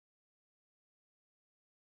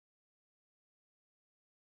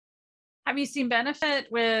Have you seen benefit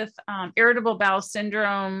with irritable bowel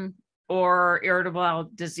syndrome or irritable bowel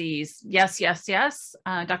disease? Yes, yes, yes.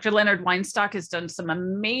 Dr. Leonard Weinstock has done some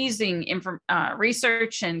amazing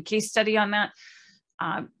research and case study on that,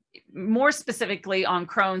 more specifically on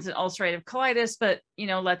Crohn's and ulcerative colitis. But, you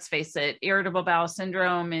know, let's face it, irritable bowel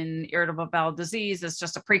syndrome and irritable bowel disease is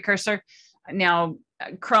just a precursor. Now,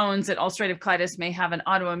 Crohn's and ulcerative colitis may have an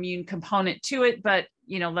autoimmune component to it, but,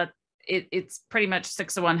 you know, it's pretty much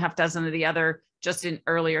 6 of one, half dozen of the other, just in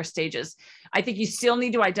earlier stages. I think you still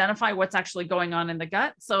need to identify what's actually going on in the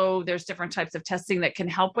gut. So there's different types of testing that can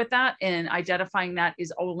help with that, and identifying that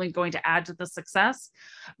is only going to add to the success.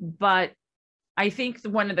 But I think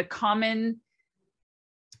one of the common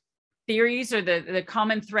theories, or the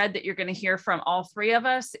common thread that you're going to hear from all three of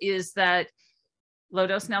us, is that low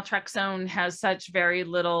dose naltrexone has such very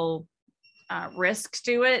little risk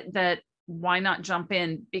to it that why not jump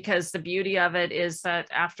in? Because the beauty of it is that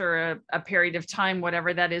after a period of time,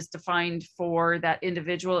 whatever that is defined for that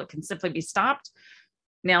individual, it can simply be stopped.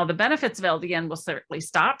 Now, the benefits of LDN will certainly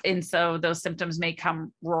stop, and so those symptoms may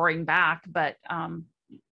come roaring back, but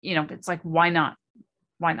you know, it's like, why not?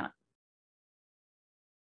 Why not?